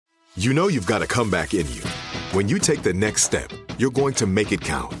You know you've got a comeback in you. When you take the next step, you're going to make it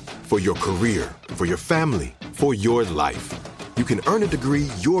count. For your career, for your family, for your life. You can earn a degree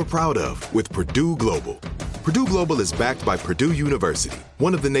you're proud of with Purdue Global. Purdue Global is backed by Purdue University,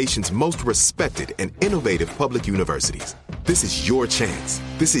 one of the nation's most respected and innovative public universities. This is your chance.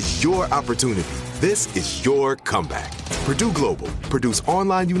 This is your opportunity. This is your comeback. Purdue Global, Purdue's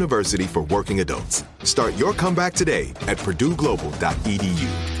online university for working adults. Start your comeback today at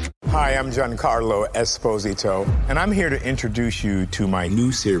purdueglobal.edu. Hi, I'm Giancarlo Esposito, and I'm here to introduce you to my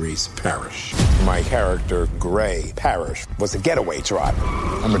new series, Parrish. My character, Gray Parrish, was a getaway driver.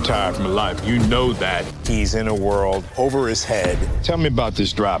 I'm retired from life. You know that. He's in a world over his head. Tell me about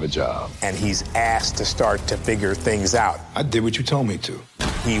this driver job. And he's asked to start to figure things out. I did what you told me to.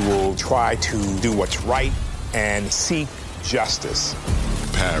 He will try to do what's right and seek justice.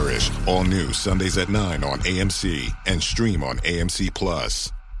 Parrish, all new Sundays at 9 on AMC and stream on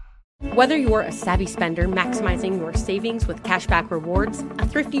AMC+. Whether you're a savvy spender maximizing your savings with cashback rewards, a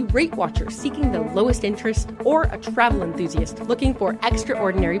thrifty rate watcher seeking the lowest interest, or a travel enthusiast looking for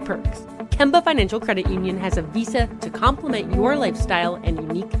extraordinary perks, Kemba Financial Credit Union has a visa to complement your lifestyle and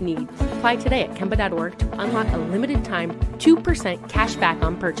unique needs. Apply today at Kemba.org to unlock a limited time 2% cash back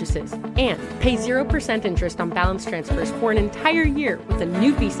on purchases and pay 0% interest on balance transfers for an entire year with a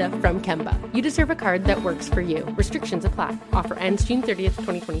new visa from Kemba. You deserve a card that works for you. Restrictions apply. Offer ends June 30th,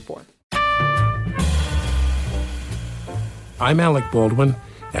 2024. I'm Alec Baldwin,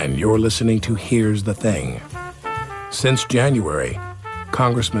 and you're listening to Here's the Thing. Since January,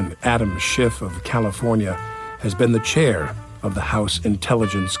 Congressman Adam Schiff of California has been the chair of the House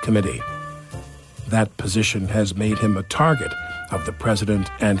Intelligence Committee. That position has made him a target of the president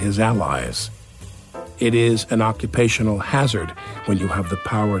and his allies. It is an occupational hazard when you have the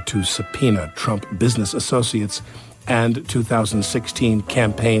power to subpoena Trump business associates and 2016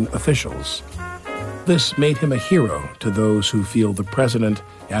 campaign officials. This made him a hero to those who feel the president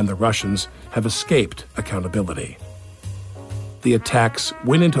and the Russians have escaped accountability. The attacks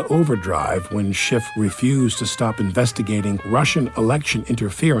went into overdrive when Schiff refused to stop investigating Russian election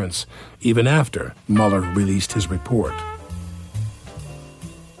interference even after Mueller released his report.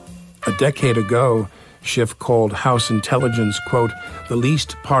 A decade ago, Schiff called House Intelligence, quote, the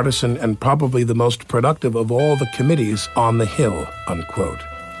least partisan and probably the most productive of all the committees on the Hill, unquote.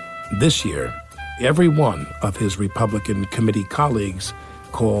 This year, every one of his Republican committee colleagues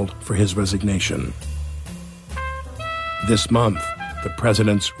called for his resignation. This month, the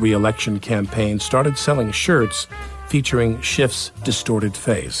president's re-election campaign started selling shirts featuring Schiff's distorted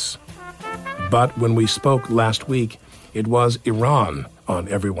face. But when we spoke last week, it was Iran on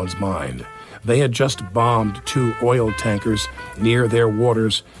everyone's mind. They had just bombed 2 oil tankers near their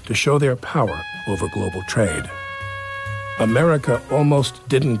waters to show their power over global trade. America almost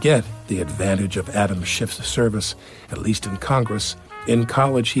didn't get the advantage of Adam Schiff's service, at least in Congress. In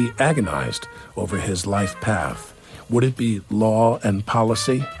college, he agonized over his life path. Would it be law and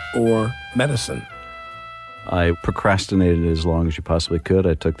policy or medicine? I procrastinated as long as you possibly could.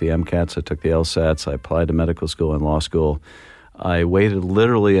 I took the MCATs, I took the LSATs, I applied to medical school and law school. I waited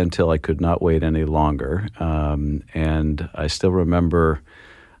literally until I could not wait any longer. And I still remember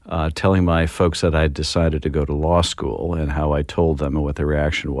telling my folks that I'd decided to go to law school and how I told them and what their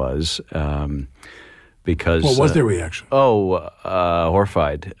reaction was. Because what was their reaction?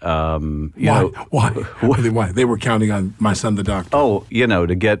 Horrified. Why? They were counting on My Son the Doctor. Oh,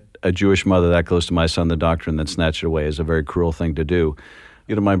 to get a Jewish mother that close to My Son the Doctor and then snatch it away is a very cruel thing to do.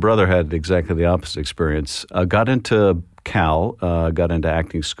 My brother had exactly the opposite experience. Got into Cal, got into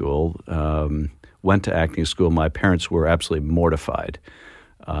acting school, went to acting school. My parents were absolutely mortified.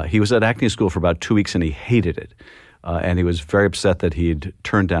 He was at acting school for about 2 weeks and he hated it. And he was very upset that he'd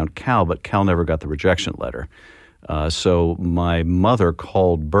turned down Cal, but Cal never got the rejection letter. So my mother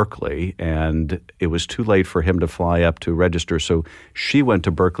called Berkeley, and it was too late for him to fly up to register. So she went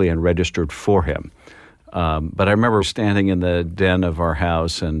to Berkeley and registered for him. But I remember standing in the den of our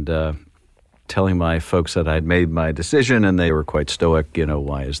house and telling my folks that I'd made my decision, and they were quite stoic.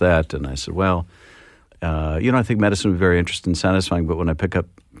 Why is that? And I said, well, I think medicine would be very interesting and satisfying, but when I pick up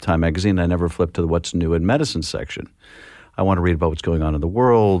Time magazine, I never flip to the What's New in Medicine section. I want to read about what's going on in the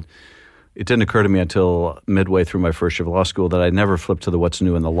world. It didn't occur to me until midway through my first year of law school that I never flipped to the What's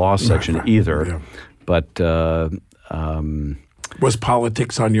New in the Law section either. Yeah. But was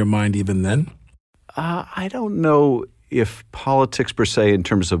politics on your mind even then? I don't know if politics per se, in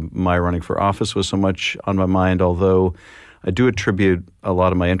terms of my running for office, was so much on my mind, although I do attribute a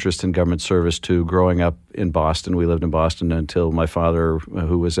lot of my interest in government service to growing up in Boston. We lived in Boston until my father,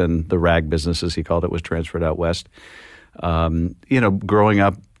 who was in the rag business, as he called it, was transferred out west. Growing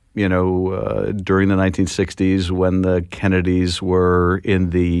up during the 1960s when the Kennedys were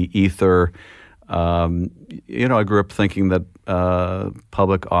in the ether, I grew up thinking that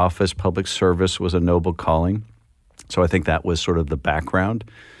public office, public service was a noble calling. So I think that was sort of the background.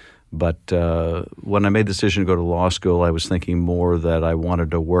 But when I made the decision to go to law school, I was thinking more that I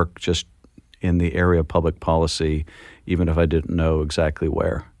wanted to work just in the area of public policy, even if I didn't know exactly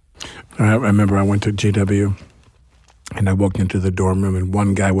where. I remember I went to GW, and I walked into the dorm room, and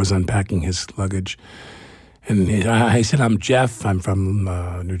one guy was unpacking his luggage. And he said, "I'm Jeff. I'm from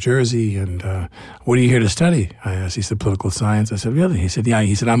New Jersey. And what are you here to study?" I asked. He said, "Political science." I said, "Really?" He said, "Yeah."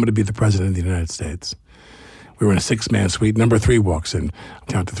 He said, "I'm going to be the president of the United States." We were in a 6-man suite. Number 3 walks in.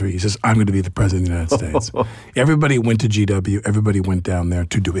 Count to 3. He says, "I'm going to be the president of the United States." Everybody went to GW. Everybody went down there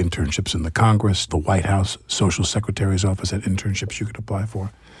to do internships in the Congress, the White House, Social Secretary's office had internships you could apply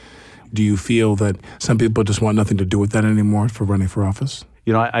for. Do you feel that some people just want nothing to do with that anymore for running for office?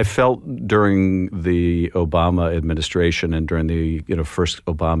 I felt during the Obama administration and during the first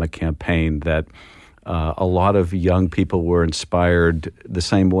Obama campaign that a lot of young people were inspired the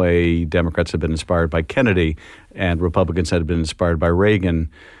same way Democrats have been inspired by Kennedy and Republicans had been inspired by Reagan.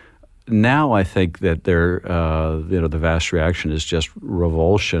 Now I think that the vast reaction is just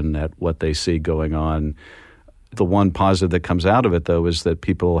revulsion at what they see going on. The one positive that comes out of it, though, is that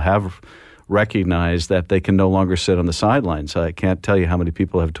people have recognized that they can no longer sit on the sidelines. I can't tell you how many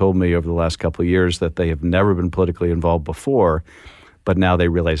people have told me over the last couple of years that they have never been politically involved before, but now they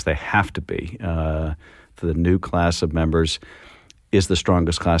realize they have to be. The new class of members is the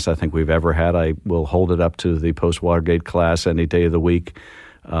strongest class I think we've ever had. I will hold it up to the post-Watergate class any day of the week.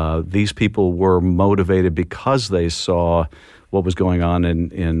 These people were motivated because they saw what was going on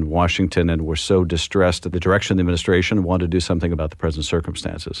in Washington and were so distressed at the direction of the administration and wanted to do something about the present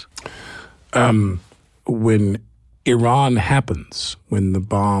circumstances. When Iran happens, when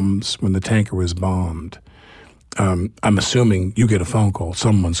the tanker was bombed, I'm assuming you get a phone call.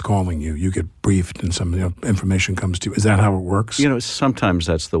 Someone's calling you. You get briefed and some information comes to you. Is that how it works? Sometimes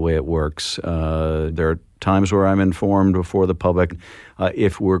that's the way it works. There are times where I'm informed before the public.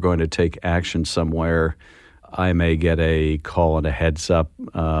 If we're going to take action somewhere, I may get a call and a heads up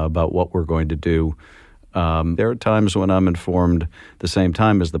about what we're going to do. There are times when I'm informed the same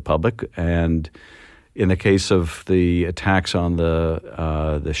time as the public, and in the case of the attacks on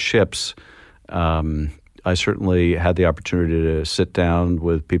the ships, I certainly had the opportunity to sit down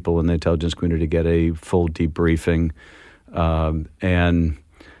with people in the intelligence community to get a full debriefing, and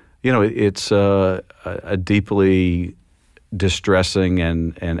it's a deeply distressing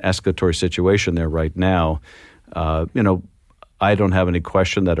and escalatory situation there right now. I don't have any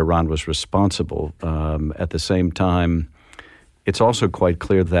question that Iran was responsible. At the same time, it's also quite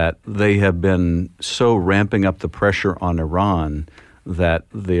clear that they have been so ramping up the pressure on Iran that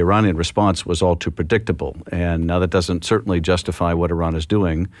the Iranian response was all too predictable. And now that doesn't certainly justify what Iran is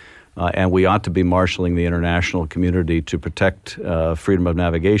doing. And we ought to be marshaling the international community to protect freedom of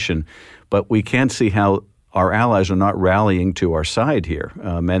navigation. But we can't see how our allies are not rallying to our side here.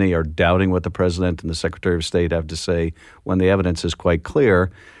 Many are doubting what the president and the Secretary of State have to say when the evidence is quite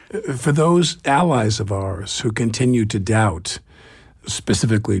clear. For those allies of ours who continue to doubt,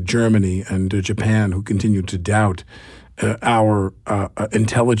 specifically Germany and Japan, who continue to doubt our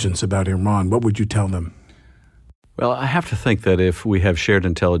intelligence about Iran, what would you tell them? Well, I have to think that if we have shared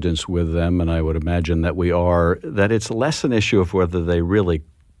intelligence with them, and I would imagine that we are, that it's less an issue of whether they really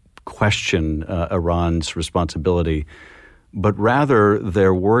question Iran's responsibility, but rather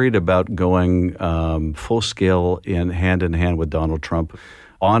they're worried about going full scale in hand with Donald Trump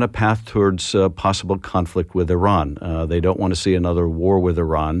on a path towards possible conflict with Iran. They don't want to see another war with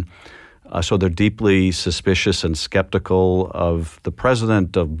Iran. So they're deeply suspicious and skeptical of the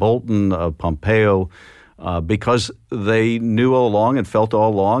president, of Bolton, of Pompeo, because they knew all along and felt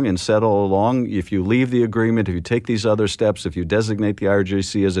all along and said all along, if you leave the agreement, if you take these other steps, if you designate the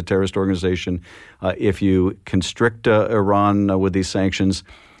IRGC as a terrorist organization, if you constrict Iran with these sanctions,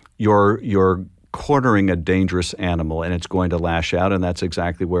 you're cornering a dangerous animal and it's going to lash out, and that's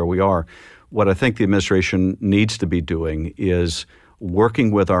exactly where we are. What I think the administration needs to be doing is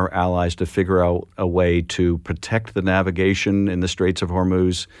working with our allies to figure out a way to protect the navigation in the Straits of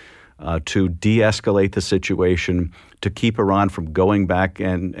Hormuz, to de-escalate the situation, to keep Iran from going back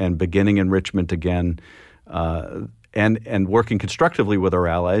and beginning enrichment again, and working constructively with our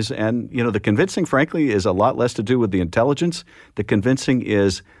allies. And, the convincing, frankly, is a lot less to do with the intelligence. The convincing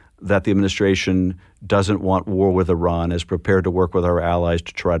is that the administration doesn't want war with Iran, is prepared to work with our allies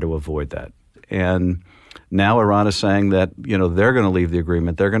to try to avoid that. And now Iran is saying that, they're going to leave the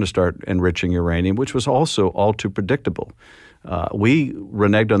agreement. They're going to start enriching uranium, which was also all too predictable. We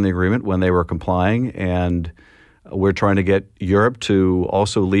reneged on the agreement when they were complying, and we're trying to get Europe to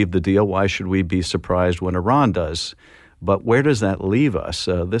also leave the deal. Why should we be surprised when Iran does? But where does that leave us?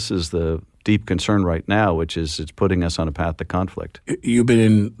 This is the deep concern right now, which is it's putting us on a path to conflict. You've been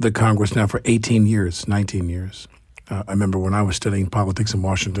in the Congress now for 18 years, 19 years. I remember when I was studying politics in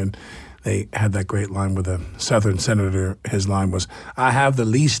Washington, they had that great line with a Southern senator. His line was, "I have the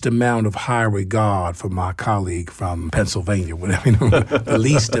least amount of high regard for my colleague from Pennsylvania," whatever, the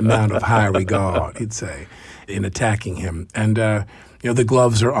least amount of high regard, he'd say, in attacking him. And, the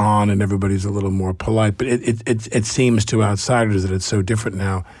gloves are on and everybody's a little more polite. But it seems to outsiders that it's so different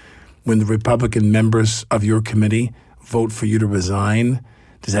now. When the Republican members of your committee vote for you to resign,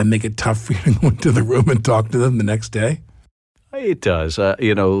 does that make it tough for you to go into the room and talk to them the next day? It does.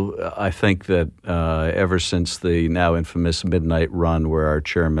 I think that ever since the now infamous midnight run where our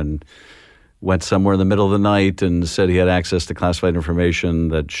chairman went somewhere in the middle of the night and said he had access to classified information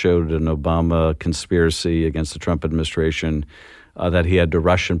that showed an Obama conspiracy against the Trump administration, that he had to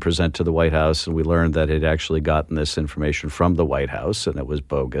rush and present to the White House, and we learned that he'd actually gotten this information from the White House, and it was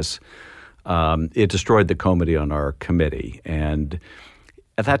bogus. It destroyed the comity on our committee, and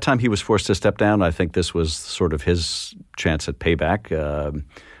at that time, he was forced to step down. I think this was sort of his chance at payback.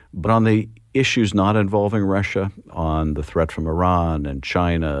 But on the issues not involving Russia, on the threat from Iran and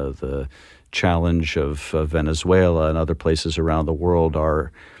China, the challenge of Venezuela and other places around the world,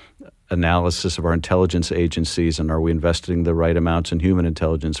 our analysis of our intelligence agencies and are we investing the right amounts in human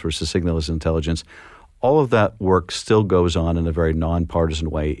intelligence versus signals intelligence, all of that work still goes on in a very nonpartisan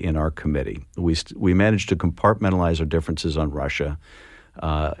way in our committee. We managed to compartmentalize our differences on Russia.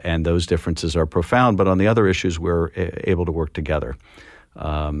 And those differences are profound. But on the other issues, we're able to work together.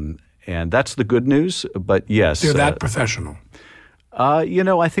 And that's the good news. But yes. They're that professional.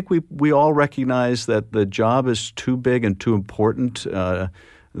 I think we all recognize that the job is too big and too important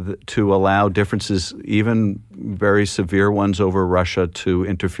to allow differences, even very severe ones over Russia, to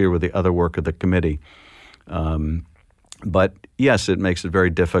interfere with the other work of the committee. But yes, it makes it very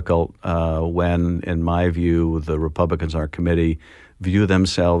difficult when, in my view, the Republicans on our committee view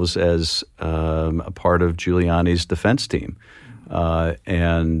themselves as a part of Giuliani's defense team.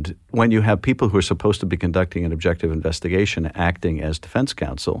 And when you have people who are supposed to be conducting an objective investigation acting as defense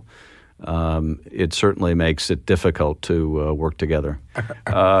counsel, it certainly makes it difficult to work together.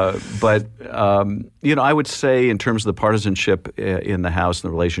 But I would say in terms of the partisanship in the House and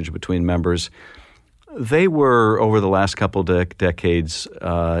the relationship between members, they were, over the last couple of decades,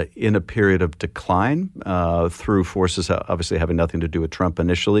 in a period of decline through forces obviously having nothing to do with Trump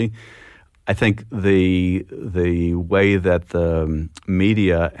initially. I think the way that the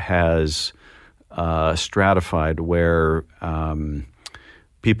media has stratified, where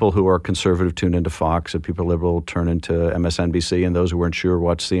people who are conservative tune into Fox and people liberal turn into MSNBC, and those who weren't sure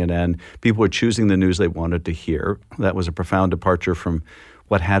watch CNN. People were choosing the news they wanted to hear. That was a profound departure from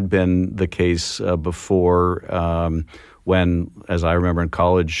what had been the case before when, as I remember in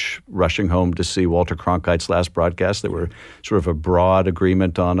college, rushing home to see Walter Cronkite's last broadcast, there were sort of a broad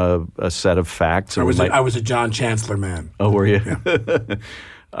agreement on a set of facts. I was a John Chancellor man. Oh, were you?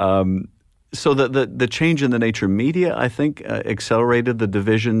 Yeah. So the change in the nature of media, I think, accelerated the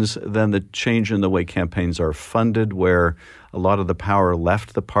divisions. Then the change in the way campaigns are funded, where a lot of the power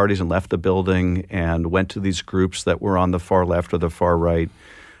left the parties and left the building and went to these groups that were on the far left or the far right.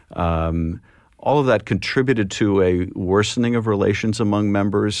 All of that contributed to a worsening of relations among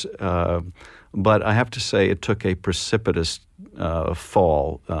members. But I have to say it took a precipitous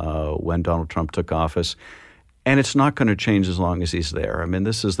fall when Donald Trump took office. And it's not going to change as long as he's there. I mean,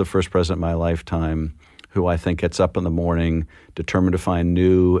 this is the first president in my lifetime who I think gets up in the morning determined to find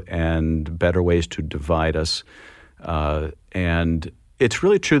new and better ways to divide us. And it's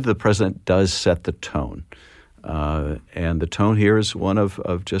really true that the president does set the tone. And the tone here is one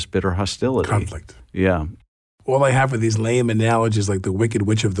of just bitter hostility. Conflict. Yeah. All I have are these lame analogies like the Wicked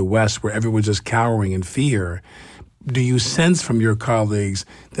Witch of the West, where everyone's just cowering in fear. Do you sense from your colleagues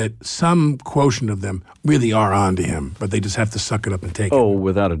that some quotient of them really are onto him, but they just have to suck it up and take it? Oh,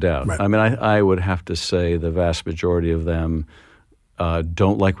 without a doubt. Right. I mean, I would have to say the vast majority of them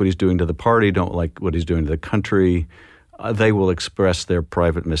don't like what he's doing to the party, don't like what he's doing to the country. They will express their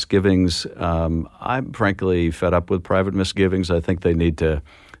private misgivings. I'm frankly fed up with private misgivings. I think they need to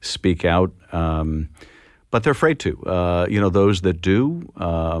speak out. But they're afraid to. Those that do,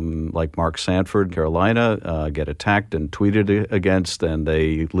 like Mark Sanford, Carolina, get attacked and tweeted against, and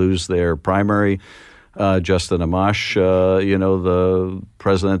they lose their primary. Justin Amash, the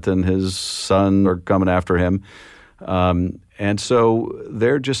president and his son are coming after him. And so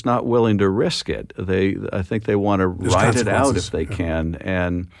they're just not willing to risk it. I think they want to ride it out if they can.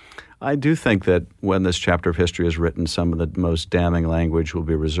 And I do think that when this chapter of history is written, some of the most damning language will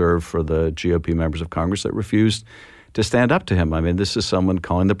be reserved for the GOP members of Congress that refused to stand up to him. I mean, this is someone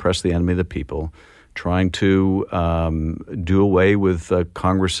calling the press the enemy of the people, trying to do away with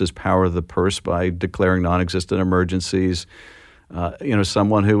Congress's power of the purse by declaring non-existent emergencies.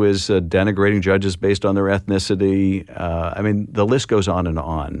 Someone who is denigrating judges based on their ethnicity. I mean, the list goes on and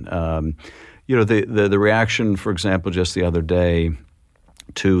on. The reaction, for example, just the other day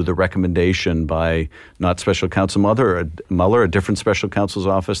to the recommendation by not Special Counsel Mueller, a different Special Counsel's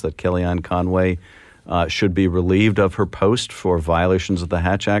office, that Kellyanne Conway should be relieved of her post for violations of the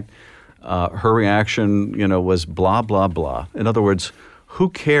Hatch Act. Her reaction, was blah, blah, blah. In other words, who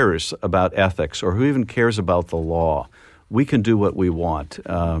cares about ethics or who even cares about the law? We can do what we want.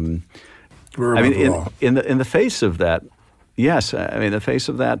 In the face of that, yes. I mean, the face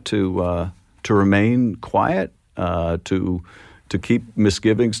of that, to remain quiet, to keep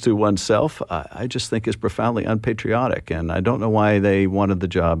misgivings to oneself, I just think is profoundly unpatriotic. And I don't know why they wanted the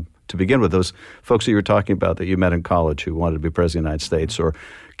job to begin with. Those folks that you were talking about that you met in college who wanted to be president of the United States or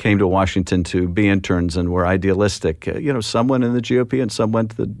came to Washington to be interns and were idealistic. Some went in the GOP and some went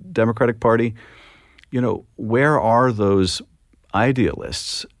to the Democratic Party. Where are those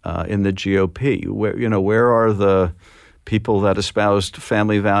idealists in the GOP? Where are the people that espoused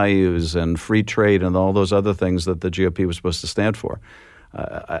family values and free trade and all those other things that the GOP was supposed to stand for?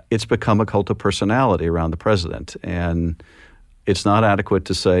 It's become a cult of personality around the president, and it's not adequate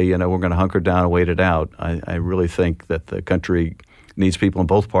to say, we're going to hunker down and wait it out. I really think that the country needs people in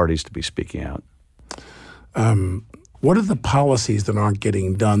both parties to be speaking out. What are the policies that aren't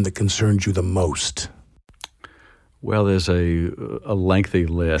getting done that concerns you the most? Well, there's a lengthy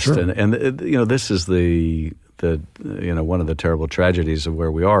list, sure. and this is the one of the terrible tragedies of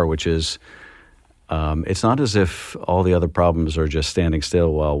where we are, which is it's not as if all the other problems are just standing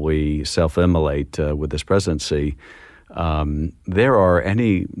still while we self-immolate with this presidency. There are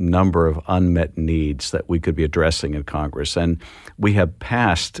any number of unmet needs that we could be addressing in Congress, and we have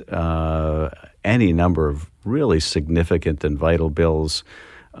passed any number of really significant and vital bills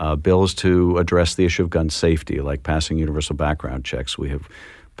to address the issue of gun safety, like passing universal background checks. We have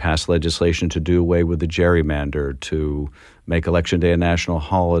passed legislation to do away with the gerrymander, to make Election Day a national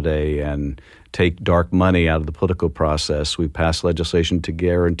holiday and take dark money out of the political process. We passed legislation to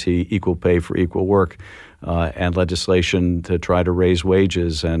guarantee equal pay for equal work, and legislation to try to raise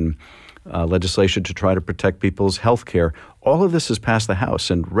wages, and legislation to try to protect people's health care. All of this has passed the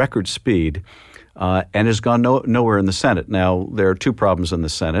House in record speed and has gone nowhere in the Senate. Now, there are two problems in the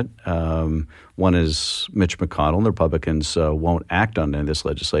Senate. One is Mitch McConnell. The Republicans won't act on any of this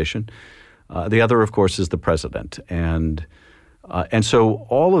legislation. The other, of course, is the president. And so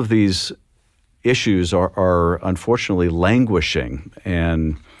all of these issues are unfortunately languishing.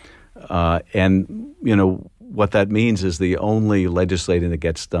 And what that means is the only legislating that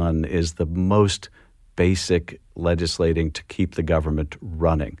gets done is the most basic legislating to keep the government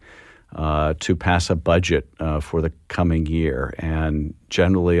running, to pass a budget for the coming year. And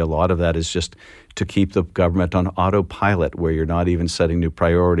generally a lot of that is just to keep the government on autopilot, where you're not even setting new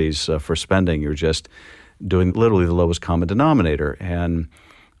priorities for spending. You're just doing literally the lowest common denominator. And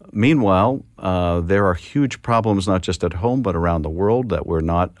meanwhile, there are huge problems not just at home but around the world that we're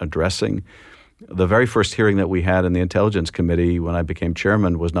not addressing. The very first hearing that we had in the Intelligence Committee when I became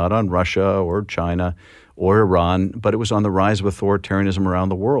chairman was not on Russia or China or Iran, but it was on the rise of authoritarianism around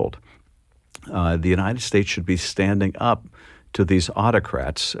the world. The United States should be standing up to these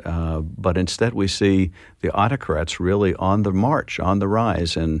autocrats, but instead we see the autocrats really on the march, on the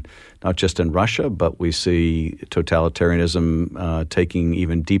rise, and not just in Russia, but we see totalitarianism taking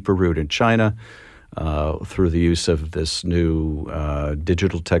even deeper root in China through the use of this new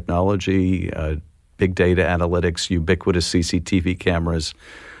digital technology, big data analytics, ubiquitous CCTV cameras.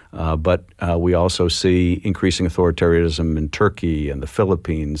 But we also see increasing authoritarianism in Turkey and the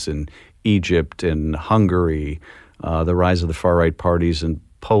Philippines and Egypt and Hungary, the rise of the far-right parties in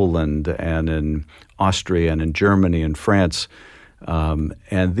Poland and in Austria and in Germany and France.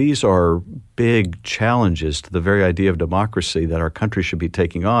 And these are big challenges to the very idea of democracy that our country should be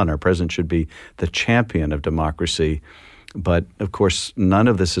taking on. Our president should be the champion of democracy. But, of course, none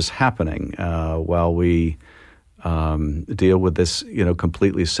of this is happening while we deal with this,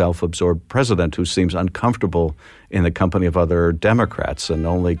 completely self-absorbed president who seems uncomfortable in the company of other Democrats and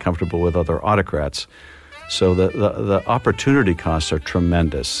only comfortable with other autocrats. So the opportunity costs are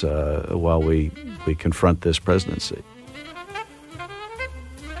tremendous while we confront this presidency.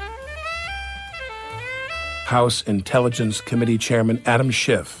 House Intelligence Committee Chairman Adam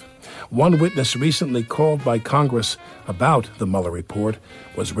Schiff. One witness recently called by Congress about the Mueller report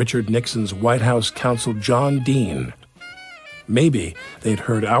was Richard Nixon's White House counsel John Dean. Maybe they'd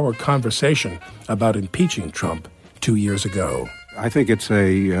heard our conversation about impeaching Trump 2 years ago. I think it's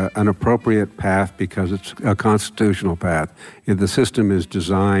an appropriate path because it's a constitutional path. If the system is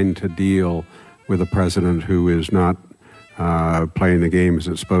designed to deal with a president who is not playing the game as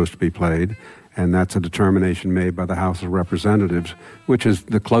it's supposed to be played, and that's a determination made by the House of Representatives, which is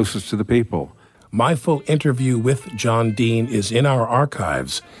the closest to the people. My full interview with John Dean is in our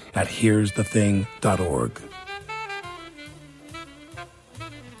archives at here'sthething.org.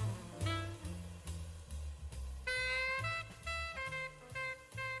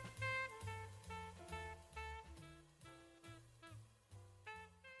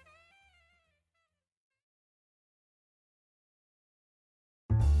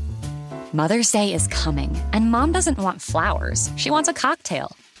 Mother's Day is coming, and Mom doesn't want flowers. She wants a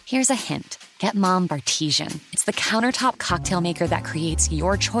cocktail. Here's a hint. Get Mom Bartesian. It's the countertop cocktail maker that creates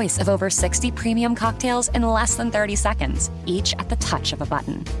your choice of over 60 premium cocktails in less than 30 seconds, each at the touch of a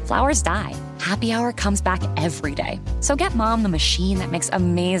button. Flowers die. Happy Hour comes back every day. So get Mom the machine that makes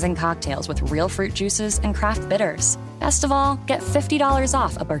amazing cocktails with real fruit juices and craft bitters. Best of all, get $50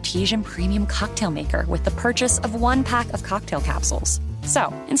 off a Bartesian premium cocktail maker with the purchase of 1 pack of cocktail capsules.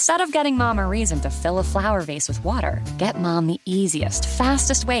 So, instead of getting Mom a reason to fill a flower vase with water, get Mom the easiest,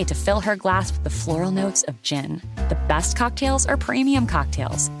 fastest way to fill her glass with the floral notes of gin. The best cocktails are premium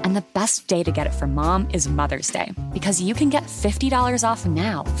cocktails, and the best day to get it for Mom is Mother's Day, because you can get $50 off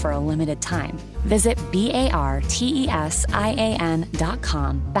now for a limited time. Visit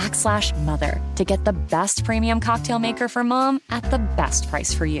BARTESIAN.com/mother to get the best premium cocktail maker for Mom at the best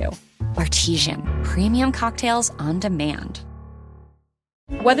price for you. Bartesian, premium cocktails on demand.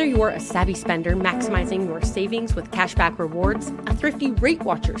 Whether you're a savvy spender maximizing your savings with cashback rewards, a thrifty rate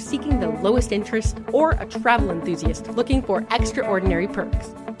watcher seeking the lowest interest, or a travel enthusiast looking for extraordinary perks,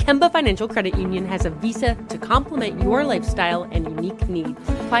 Kemba Financial Credit Union has a visa to complement your lifestyle and unique needs.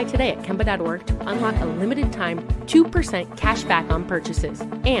 Apply today at Kemba.org to unlock a limited-time 2% cash back on purchases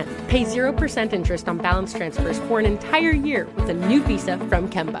and pay 0% interest on balance transfers for an entire year with a new visa from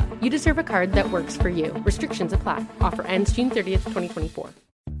Kemba. You deserve a card that works for you. Restrictions apply. Offer ends June 30th, 2024.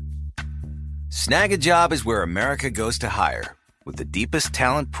 Snag a Job is where America goes to hire, with the deepest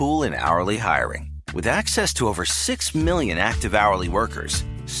talent pool in hourly hiring. With access to over 6 million active hourly workers,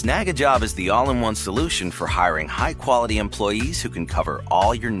 Snag a Job is the all-in-one solution for hiring high-quality employees who can cover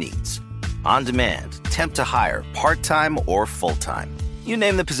all your needs. On demand, temp to hire, part-time or full-time. You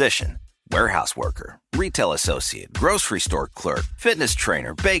name the position. Warehouse worker, retail associate, grocery store clerk, fitness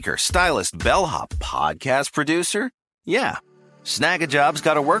trainer, baker, stylist, bellhop, podcast producer. Yeah, Snag a Job's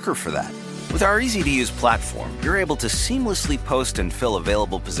got a worker for that. With our easy-to-use platform, you're able to seamlessly post and fill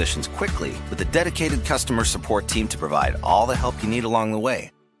available positions quickly with a dedicated customer support team to provide all the help you need along the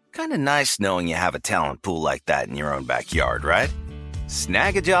way. Kind of nice knowing you have a talent pool like that in your own backyard, right?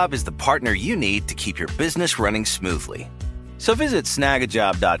 Snag a Job is the partner you need to keep your business running smoothly. So visit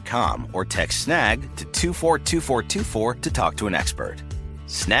snagajob.com or text SNAG to 242424 to talk to an expert.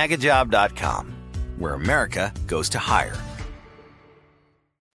 Snagajob.com, where America goes to hire.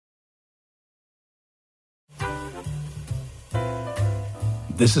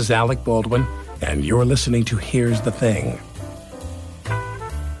 This is Alec Baldwin, and you're listening to Here's the Thing.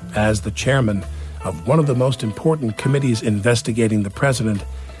 As the chairman of one of the most important committees investigating the president,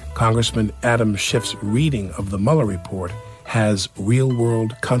 Congressman Adam Schiff's reading of the Mueller report has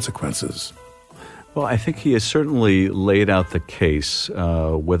real-world consequences. Well, I think he has certainly laid out the case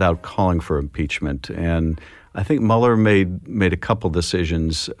without calling for impeachment. And I think Mueller made a couple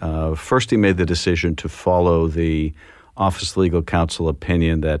decisions. First, he made the decision to follow the Office Legal Counsel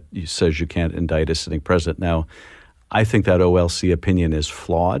opinion that says you can't indict a sitting president. Now, I think that OLC opinion is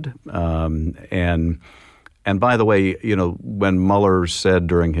flawed. And by the way, you know, when Mueller said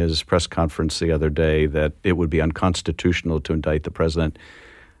during his press conference the other day that it would be unconstitutional to indict the president,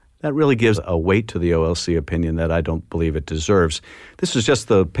 that really gives a weight to the OLC opinion that I don't believe it deserves. This is just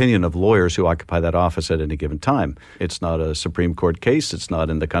the opinion of lawyers who occupy that office at any given time. It's not a Supreme Court case. It's not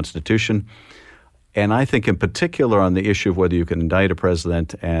in the Constitution. And I think in particular on the issue of whether you can indict a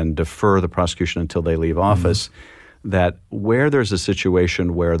president and defer the prosecution until they leave office, that where there's a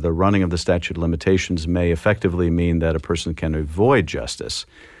situation where the running of the statute of limitations may effectively mean that a person can avoid justice,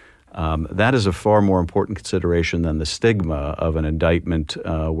 that is a far more important consideration than the stigma of an indictment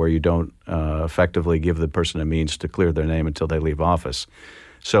where you don't effectively give the person a means to clear their name until they leave office.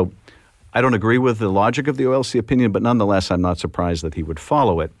 So I don't agree with the logic of the OLC opinion, but nonetheless, I'm not surprised that he would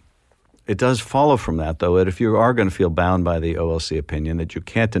follow it. It does follow from that, though, that if you are going to feel bound by the OLC opinion that you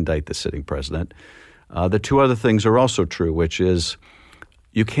can't indict the sitting president, the two other things are also true, which is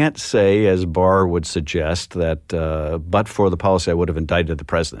you can't say, as Barr would suggest, that but for the policy I would have indicted the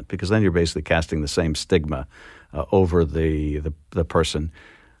president, because then you're basically casting the same stigma over the person.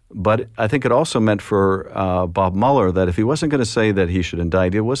 But I think it also meant for Bob Mueller that if he wasn't going to say that he should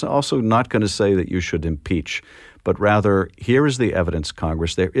indict, he was also not going to say that you should impeach, but rather, here is the evidence,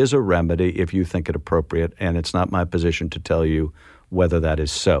 Congress. There is a remedy if you think it appropriate, and it's not my position to tell you whether that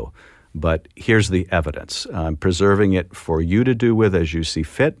is so. But here's the evidence. I'm preserving it for you to do with as you see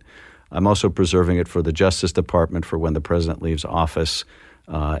fit. I'm also preserving it for the Justice Department for when the president leaves office.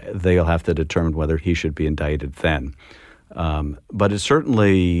 They'll have to determine whether he should be indicted then. But it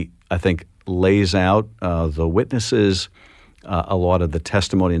certainly, I think, lays out the witnesses, a lot of the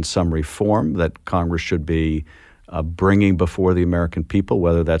testimony in summary form that Congress should be bringing before the American people,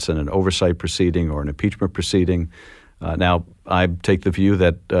 whether that's in an oversight proceeding or an impeachment proceeding. Now, I take the view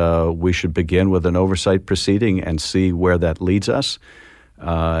that we should begin with an oversight proceeding and see where that leads us.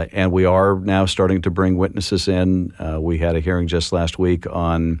 And we are now starting to bring witnesses in. We had a hearing just last week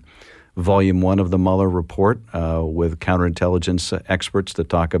on Volume 1 of the Mueller report with counterintelligence experts to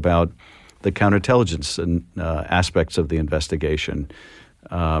talk about the counterintelligence and, aspects of the investigation.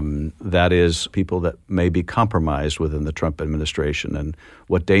 That is, people that may be compromised within the Trump administration and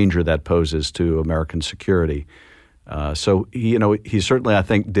what danger that poses to American security. So he certainly, I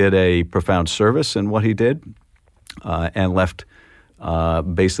think, did a profound service in what he did and left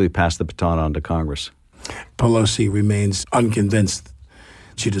basically passed the baton on to Congress. Pelosi remains unconvinced.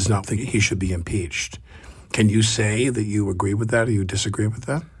 She does not think he should be impeached. Can you say that you agree with that or you disagree with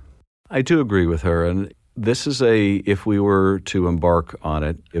that? I do agree with her. And this is if we were to embark on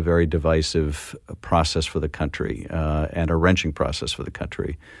it, a very divisive process for the country and a wrenching process for the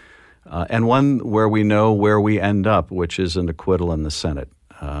country. And one where we know where we end up, which is an acquittal in the Senate.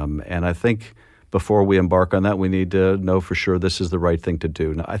 And I think before we embark on that, we need to know for sure this is the right thing to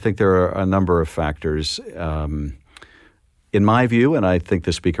do. Now, I think there are a number of factors. In my view, and I think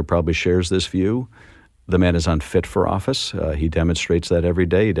the Speaker probably shares this view, the man is unfit for office. He demonstrates that every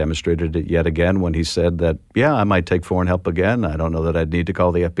day. He demonstrated it yet again when he said that, yeah, I might take foreign help again. I don't know that I'd need to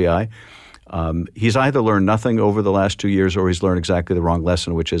call the FBI. He's either learned nothing over the last 2 years or he's learned exactly the wrong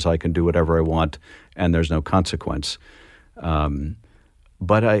lesson, which is I can do whatever I want and there's no consequence.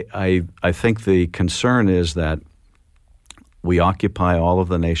 But I think the concern is that we occupy all of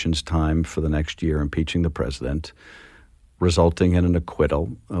the nation's time for the next year impeaching the president, resulting in an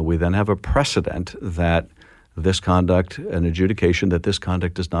acquittal. We then have a precedent that this conduct, an adjudication that this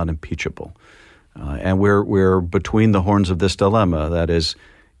conduct is not impeachable. And we're between the horns of this dilemma. That is,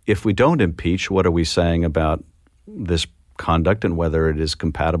 if we don't impeach, what are we saying about this conduct and whether it is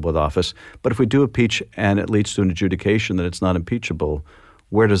compatible with office? But if we do impeach and it leads to an adjudication that it's not impeachable,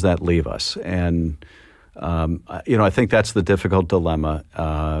 where does that leave us? And, I think that's the difficult dilemma.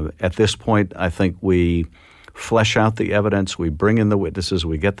 At this point, I think we flesh out the evidence, we bring in the witnesses,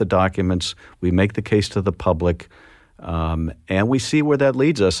 we get the documents, we make the case to the public, and we see where that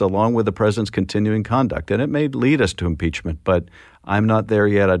leads us along with the president's continuing conduct. And it may lead us to impeachment, but I'm not there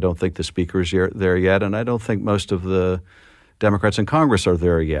yet. I don't think the Speaker is there yet, and I don't think most of the Democrats in Congress are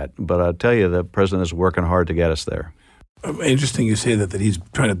there yet. But I'll tell you, the president is working hard to get us there. Interesting you say that he's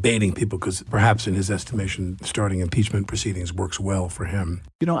trying to baiting people because perhaps in his estimation, starting impeachment proceedings works well for him.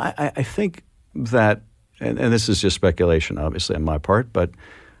 I think that, and this is just speculation, obviously, on my part, but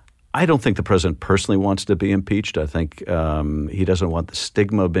I don't think the president personally wants to be impeached. I think he doesn't want the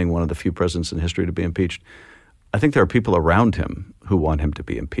stigma of being one of the few presidents in history to be impeached. I think there are people around him who want him to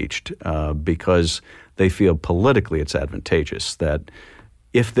be impeached because they feel politically it's advantageous that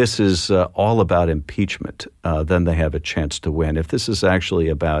if this is all about impeachment, then they have a chance to win. If this is actually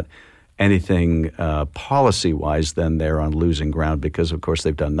about anything policy-wise, then they're on losing ground because, of course,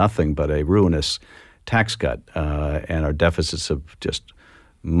 they've done nothing but a ruinous tax cut, and our deficits have just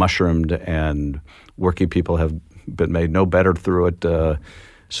mushroomed, and working people have been made no better through it.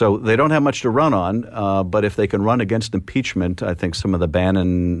 So they don't have much to run on, but if they can run against impeachment, I think some of the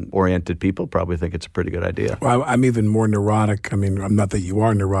Bannon-oriented people probably think it's a pretty good idea. Well, I'm even more neurotic. I mean, I'm not that you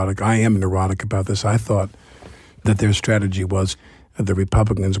are neurotic. I am neurotic about this. I thought that their strategy was that the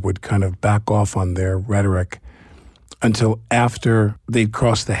Republicans would kind of back off on their rhetoric until after they'd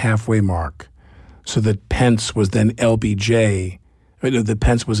crossed the halfway mark, so that Pence was then LBJ. That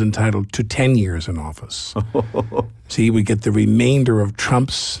Pence was entitled to 10 years in office. So he would get the remainder of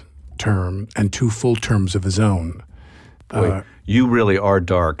Trump's term and 2 full terms of his own. Boy, you really are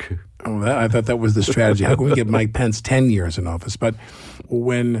dark. I thought that was the strategy. How can we get Mike Pence 10 years in office? But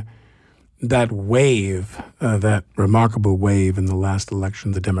when that wave, that remarkable wave in the last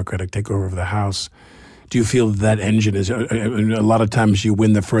election, the Democratic takeover of the House, do you feel that engine is, a lot of times you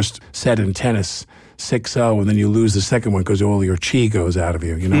win the first set in tennis 6-0, and then you lose the second one because all your chi goes out of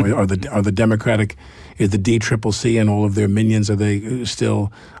you. You know, are the Democratic, is the DCCC and all of their minions, are they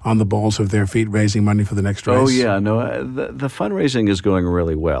still on the balls of their feet raising money for the next race? Oh, yeah. No, the fundraising is going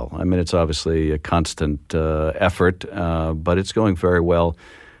really well. I mean, it's obviously a constant effort, but it's going very well.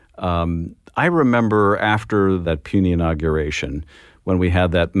 I remember after that puny inauguration, when we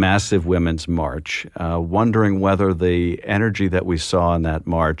had that massive women's march, wondering whether the energy that we saw in that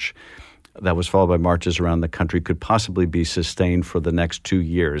march, that was followed by marches around the country, could possibly be sustained for the next 2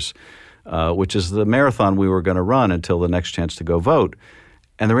 years, which is the marathon we were going to run until the next chance to go vote.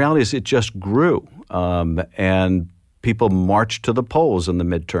 And the reality is it just grew, and people marched to the polls in the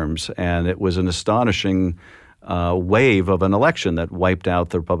midterms, and it was an astonishing wave of an election that wiped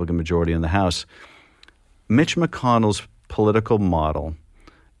out the Republican majority in the House. Mitch McConnell's political model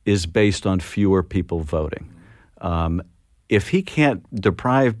is based on fewer people voting. If he can't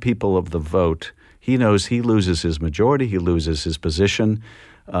deprive people of the vote, he knows he loses his majority, he loses his position.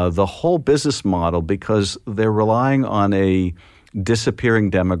 The whole business model, because they're relying on a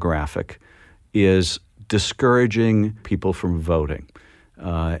disappearing demographic, is discouraging people from voting.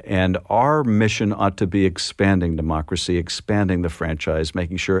 And our mission ought to be expanding democracy, expanding the franchise,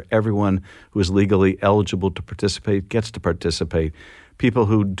 making sure everyone who is legally eligible to participate gets to participate. People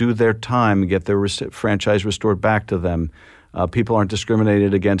who do their time get their franchise restored back to them. People aren't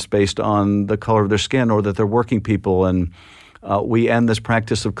discriminated against based on the color of their skin or that they're working people. And we end this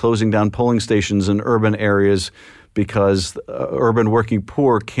practice of closing down polling stations in urban areas because urban working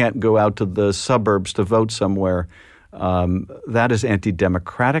poor can't go out to the suburbs to vote somewhere. That is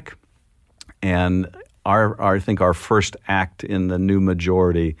anti-democratic, and I think our first act in the new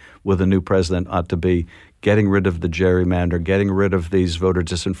majority with a new president ought to be getting rid of the gerrymander, getting rid of these voter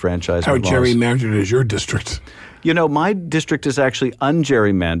disenfranchisement How laws. gerrymandered is your district? You know, my district is actually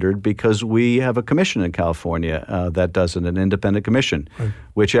ungerrymandered because we have a commission in California that does it, an independent commission, right,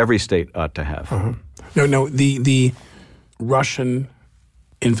 which every state ought to have. Uh-huh. No, the Russian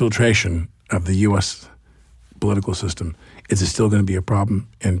infiltration of the U.S. political system, is it still going to be a problem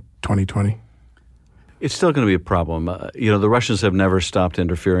in 2020? It's still going to be a problem. The Russians have never stopped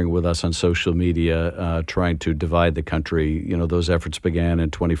interfering with us on social media, trying to divide the country. You know, those efforts began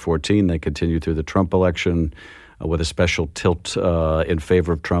in 2014. They continued through the Trump election with a special tilt in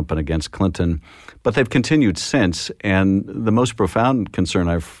favor of Trump and against Clinton. But they've continued since. And the most profound concern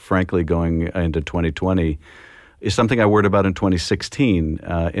I've, frankly, going into 2020 is something I worried about in 2016.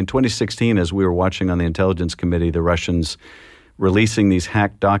 In 2016, as we were watching on the Intelligence Committee, the Russians releasing these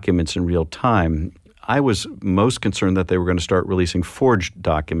hacked documents in real time, I was most concerned that they were going to start releasing forged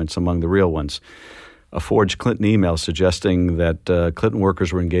documents among the real ones. A forged Clinton email suggesting that Clinton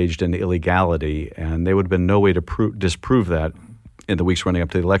workers were engaged in illegality, and there would have been no way to disprove that in the weeks running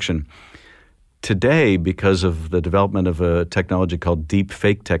up to the election. Today, because of the development of a technology called deep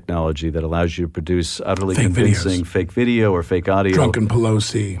fake technology that allows you to produce utterly convincing fake video or fake audio. Drunken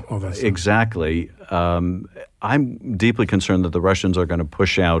Pelosi, all that stuff. Exactly. I'm deeply concerned that the Russians are going to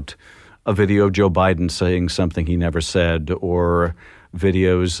push out a video of Joe Biden saying something he never said, or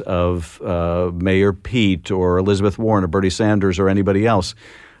videos of Mayor Pete or Elizabeth Warren or Bernie Sanders or anybody else,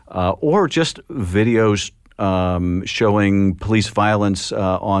 or just videos showing police violence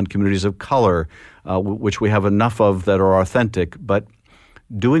on communities of color, which we have enough of that are authentic, but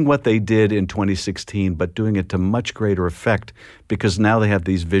doing what they did in 2016, but doing it to much greater effect because now they have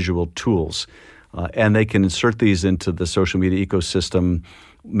these visual tools. And they can insert these into the social media ecosystem,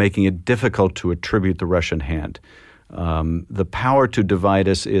 making it difficult to attribute the Russian hand. The power to divide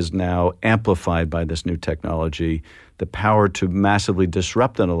us is now amplified by this new technology. The power to massively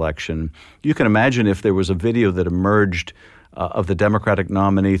disrupt an election. You can imagine if there was a video that emerged of the Democratic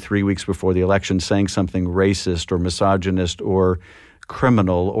nominee 3 weeks before the election saying something racist or misogynist or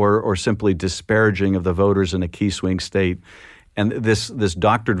criminal or simply disparaging of the voters in a key swing state. And this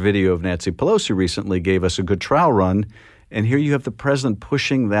doctored video of Nancy Pelosi recently gave us a good trial run. And here you have the president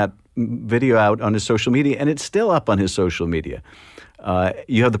pushing that video out on his social media, and it's still up on his social media.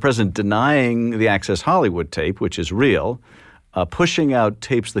 You have the president denying the Access Hollywood tape, which is real, pushing out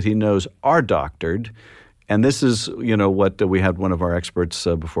tapes that he knows are doctored. And this is, what we had one of our experts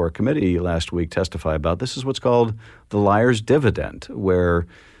before a committee last week testify about. This is what's called the liar's dividend, where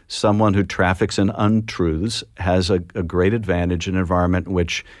someone who traffics in untruths has a great advantage in an environment in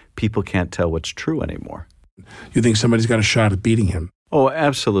which people can't tell what's true anymore. You think somebody's got a shot at beating him? Oh,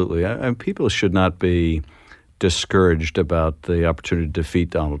 absolutely. People should not be discouraged about the opportunity to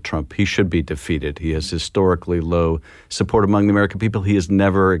defeat Donald Trump. He should be defeated. He has historically low support among the American people. He has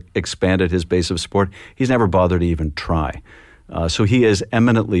never expanded his base of support. He's never bothered to even try. So he is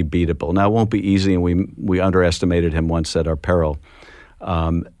eminently beatable. Now, it won't be easy, and we underestimated him once at our peril.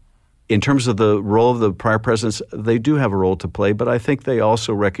 In terms of the role of the prior presidents, they do have a role to play, but I think they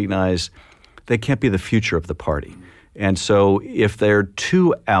also recognize they can't be the future of the party. And so if they're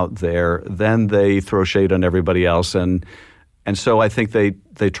too out there, then they throw shade on everybody else. And so I think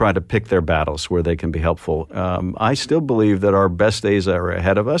they try to pick their battles where they can be helpful. I still believe that our best days are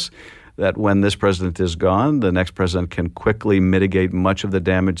ahead of us, that when this president is gone, the next president can quickly mitigate much of the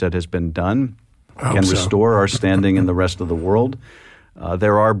damage that has been done, can restore our standing in the rest of the world.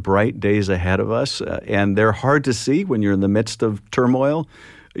 There are bright days ahead of us, and they're hard to see when you're in the midst of turmoil.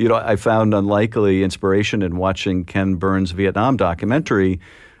 You know, I found unlikely inspiration in watching Ken Burns' Vietnam documentary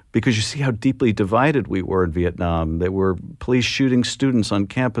because you see how deeply divided we were in Vietnam. There were police shooting students on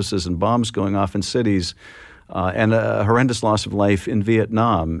campuses and bombs going off in cities, and a horrendous loss of life in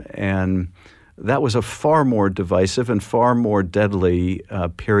Vietnam. And that was a far more divisive and far more deadly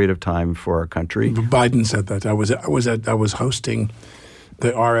period of time for our country. Biden said that. I was hosting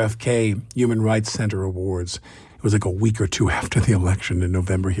the RFK Human Rights Center Awards. It was like a week or two after the election in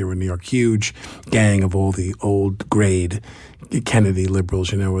November here in New York. Huge gang of all the old grade Kennedy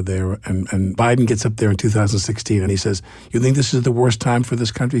liberals, were there. And Biden gets up there in 2016 and he says, "You think this is the worst time for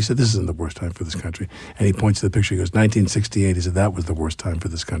this country?" He said, "This isn't the worst time for this country." And he points to the picture. He goes, 1968. He said, "That was the worst time for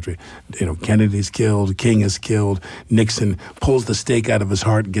this country. Kennedy's killed, King is killed, Nixon pulls the stake out of his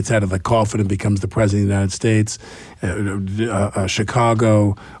heart and gets out of the coffin and becomes the president of the United States,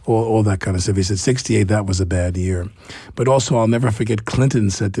 Chicago, all that kind of stuff." He said, 68, that was a bad year. But also, I'll never forget, Clinton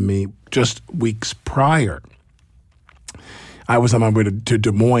said to me just weeks prior, I was on my way to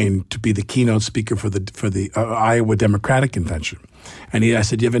Des Moines to be the keynote speaker for the Iowa Democratic Convention. And I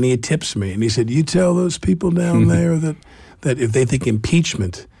said, "Do you have any tips for me?" And he said, "You tell those people down there that if they think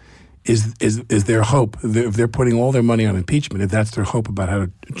impeachment is their hope, if they're putting all their money on impeachment, if that's their hope about how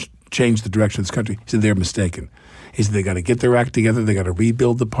to change the direction of this country," he said, "they're mistaken." He said, "They got to get their act together. They got to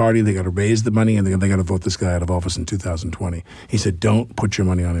rebuild the party. They got to raise the money, and they got to vote this guy out of office in 2020. He said, "Don't put your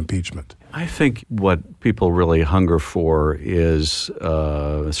money on impeachment." I think what people really hunger for is,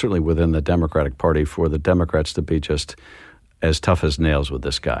 certainly within the Democratic Party, for the Democrats to be just as tough as nails with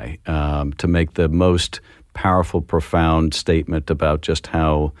this guy, to make the most powerful, profound statement about just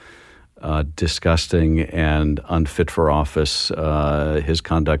how disgusting and unfit for office his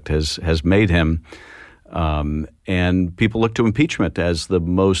conduct has made him. And people look to impeachment as the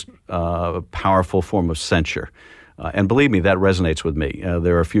most powerful form of censure. And believe me, that resonates with me.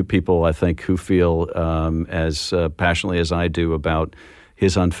 There are a few people, I think, who feel as passionately as I do about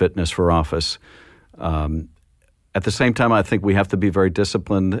his unfitness for office. At the same time, I think we have to be very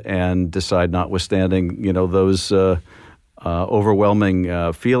disciplined and decide, notwithstanding, those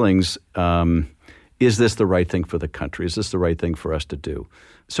overwhelming feelings, is this the right thing for the country? Is this the right thing for us to do?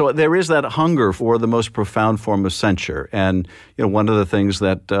 So there is that hunger for the most profound form of censure. And one of the things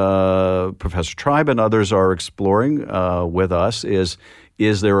that Professor Tribe and others are exploring with us is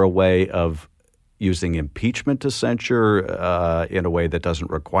there a way of using impeachment to censure in a way that doesn't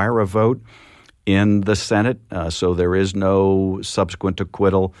require a vote in the Senate, so there is no subsequent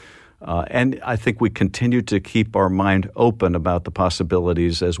acquittal? And I think we continue to keep our mind open about the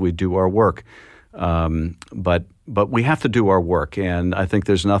possibilities as we do our work. But we have to do our work, and I think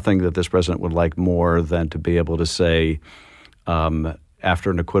there's nothing that this president would like more than to be able to say,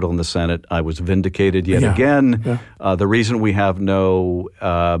 after an acquittal in the Senate, I was vindicated yet again. Yeah. The reason we have no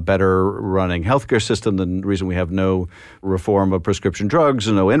better running healthcare system, the reason we have no reform of prescription drugs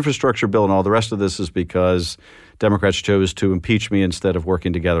and no infrastructure bill and all the rest of this is because Democrats chose to impeach me instead of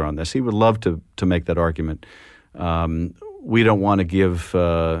working together on this. He would love to make that argument. We don't want to give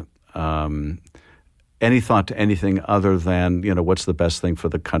any thought to anything other than, what's the best thing for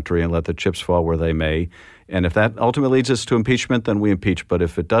the country and let the chips fall where they may. And if that ultimately leads us to impeachment, then we impeach. But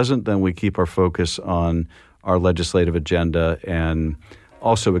if it doesn't, then we keep our focus on our legislative agenda and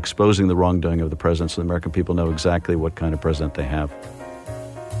also exposing the wrongdoing of the president so the American people know exactly what kind of president they have.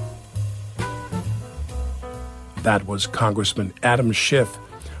 That was Congressman Adam Schiff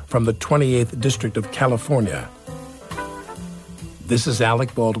from the 28th District of California. This is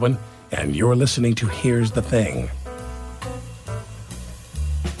Alec Baldwin, and you're listening to Here's the Thing.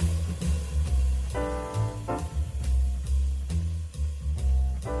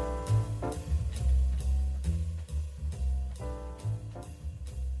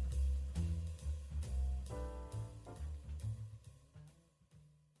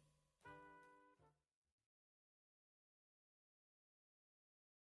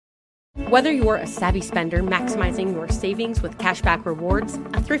 Whether you're a savvy spender maximizing your savings with cashback rewards,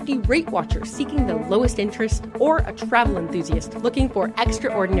 a thrifty rate watcher seeking the lowest interest, or a travel enthusiast looking for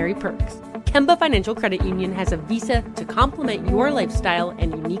extraordinary perks, Kemba Financial Credit Union has a visa to complement your lifestyle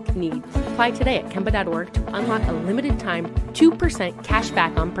and unique needs. Apply today at Kemba.org to unlock a limited-time 2% cash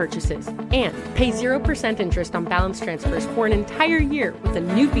back on purchases and pay 0% interest on balance transfers for an entire year with a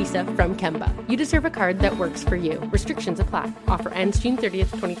new visa from Kemba. You deserve a card that works for you. Restrictions apply. Offer ends June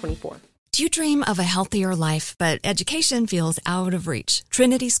 30th, 2024. Do you dream of a healthier life, but education feels out of reach?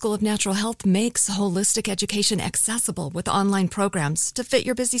 Trinity School of Natural Health makes holistic education accessible with online programs to fit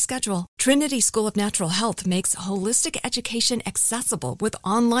your busy schedule. Trinity School of Natural Health makes holistic education accessible with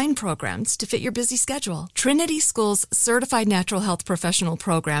online programs to fit your busy schedule. Trinity School's Certified Natural Health Professional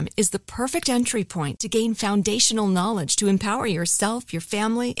Program is the perfect entry point to gain foundational knowledge to empower yourself, your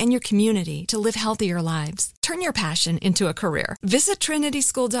family, and your community to live healthier lives. Turn your passion into a career. Visit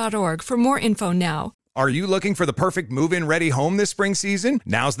trinityschool.org for more info now. Are you looking for the perfect move-in ready home this spring season?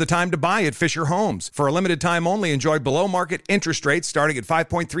 Now's the time to buy at Fisher Homes. For a limited time only, enjoy below-market interest rates starting at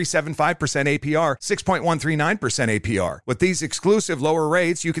 5.375% APR, 6.139% APR. With these exclusive lower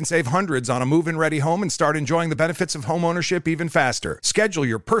rates, you can save hundreds on a move-in ready home and start enjoying the benefits of home ownership even faster. Schedule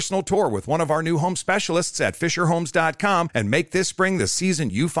your personal tour with one of our new home specialists at FisherHomes.com and make this spring the season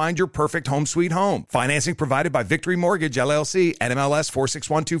you find your perfect home sweet home. Financing provided by Victory Mortgage, LLC, NMLS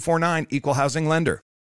 461249, Equal Housing Lender.